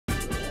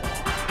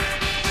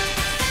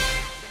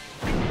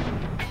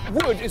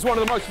Wood is one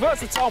of the most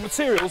versatile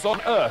materials on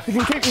Earth. It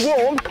can keep you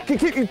warm, it can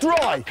keep you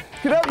dry,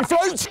 it can help you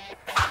float,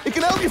 it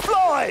can help you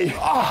fly.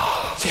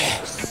 Ah,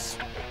 yes.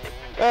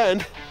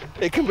 And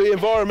it can be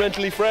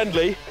environmentally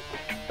friendly,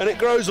 and it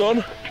grows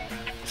on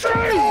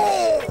trees.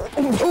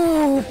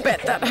 Ooh,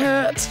 bet that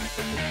hurt.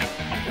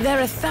 There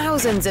are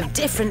thousands of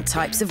different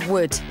types of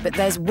wood, but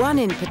there's one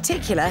in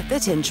particular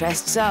that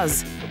interests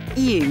us.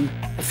 Yew,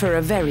 for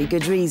a very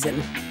good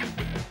reason.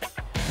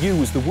 Yew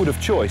was the wood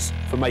of choice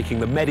for making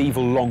the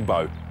medieval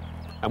longbow.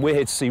 And we're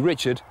here to see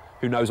Richard,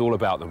 who knows all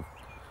about them.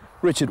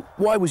 Richard,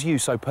 why was yew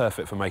so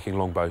perfect for making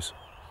longbows?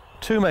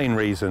 Two main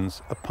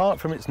reasons. Apart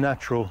from its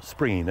natural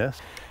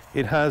springiness,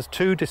 it has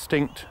two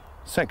distinct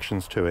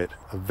sections to it.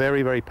 A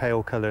very, very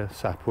pale colour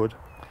sapwood,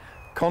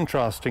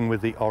 contrasting with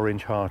the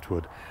orange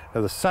heartwood.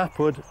 Now the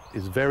sapwood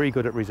is very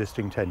good at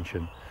resisting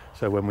tension.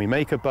 So when we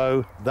make a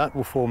bow, that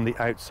will form the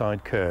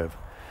outside curve.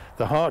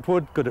 The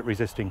heartwood, good at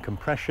resisting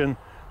compression,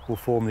 will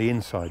form the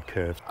inside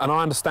curve. And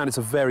I understand it's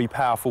a very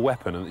powerful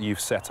weapon and that you've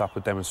set up a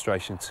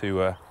demonstration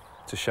to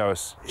show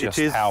us just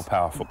how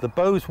powerful. The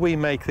bows we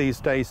make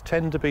these days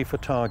tend to be for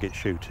target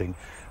shooting.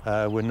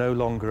 We're no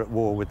longer at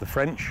war with the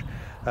French,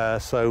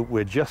 so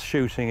we're just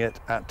shooting it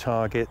at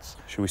targets.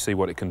 Should we see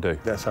what it can do?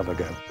 Let's have a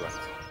go. Right.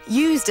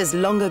 Used as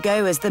long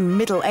ago as the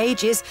Middle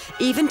Ages,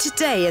 even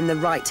today in the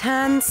right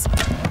hands,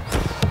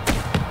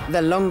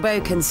 the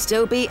longbow can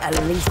still be a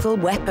lethal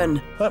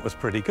weapon. That was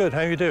pretty good.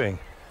 How are you doing?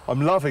 I'm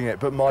loving it,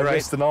 but my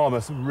wrist and arm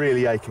are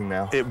really aching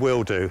now. It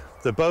will do.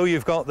 The bow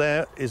you've got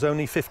there is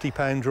only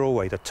 50-pound draw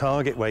weight, a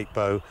target weight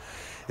bow.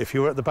 If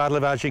you were at the Battle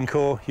of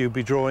Agincourt, you'd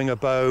be drawing a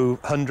bow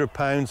 100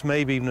 pounds,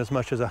 maybe even as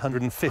much as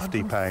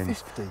 150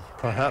 pounds.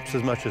 Perhaps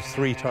as much as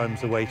 3 times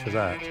the weight of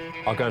that.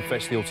 I'll go and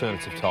fetch the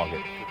alternative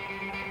target.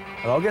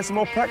 And I'll get some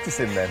more practice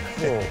in then.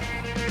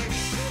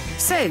 Oh.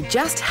 So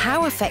just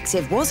how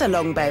effective was a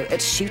longbow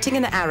at shooting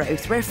an arrow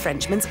through a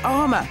Frenchman's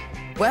armour?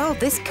 Well,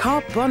 this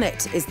car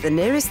bonnet is the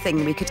nearest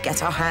thing we could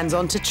get our hands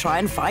on to try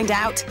and find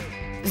out.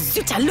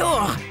 Zut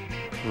alors!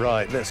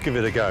 Right, let's give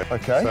it a go.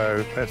 OK.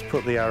 So let's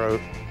put the arrow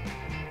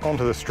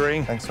onto the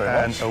string. Thanks very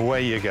much. And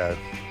away you go.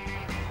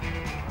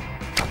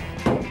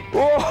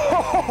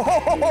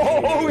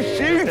 Whoa!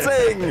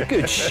 Shooting!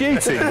 Good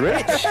shooting,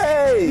 Rich.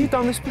 Hey! You've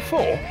done this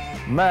before?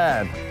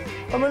 Man,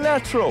 I'm a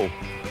natural.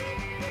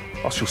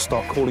 I shall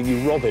start calling you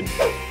Robin.